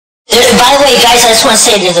By the way, guys, I just want to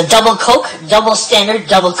say there's a double Coke, double standard,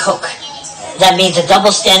 double Coke. That means a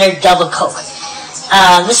double standard, double Coke.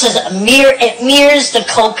 This is it mirrors the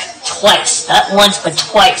Coke twice, not once but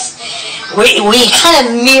twice. We kind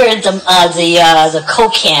of mirrored the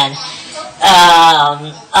Coke can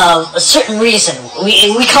of a certain reason.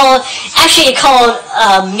 We call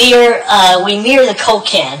we mirror the Coke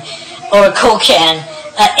can or Coke can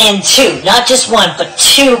in two, not just one but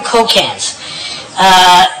two Coke cans.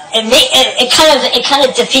 It kind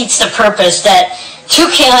of defeats the purpose that two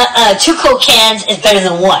Coke cans is better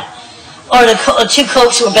than one, or two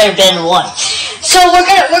Cokes were better than one. So we're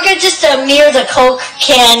gonna just mirror the Coke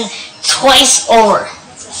can twice over.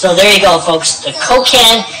 So there you go, folks. The Coke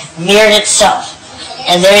can mirrored itself,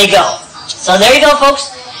 and there you go. So there you go,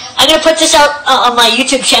 folks. I'm gonna put this out on my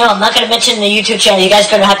YouTube channel. I'm not gonna mention the YouTube channel. You guys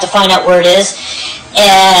are gonna have to find out where it is.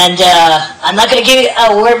 And I'm not going to give you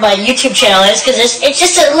where my YouTube channel is because it's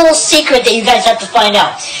just a little secret that you guys have to find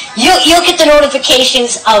out. You'll get the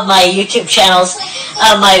notifications of my YouTube channels,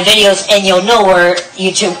 my videos, and you'll know where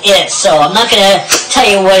YouTube is. So I'm not going to tell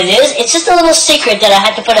you what it is. It's just a little secret that I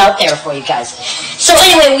had to put out there for you guys. So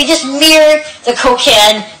anyway, we just mirrored the Coke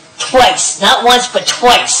can twice, not once but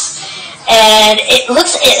twice. And it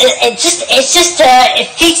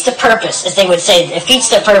feats the purpose, as they would say. It feats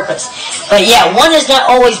the purpose. But yeah, one is not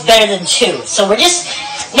always better than two. So we're just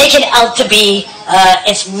making it out to be,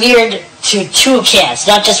 it's mirrored to two cans,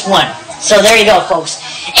 not just one. So there you go, folks.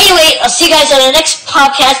 Anyway, I'll see you guys on the next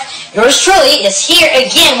podcast. Yours truly is here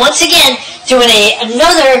again, once again, doing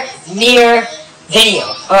another mirror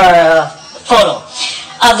video, or photo,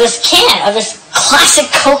 of this can, of this classic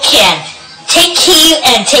Coke can. Take key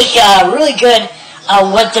and take really good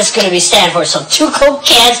what this is going to be standing for. So two Coke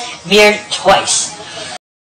cans mirrored twice.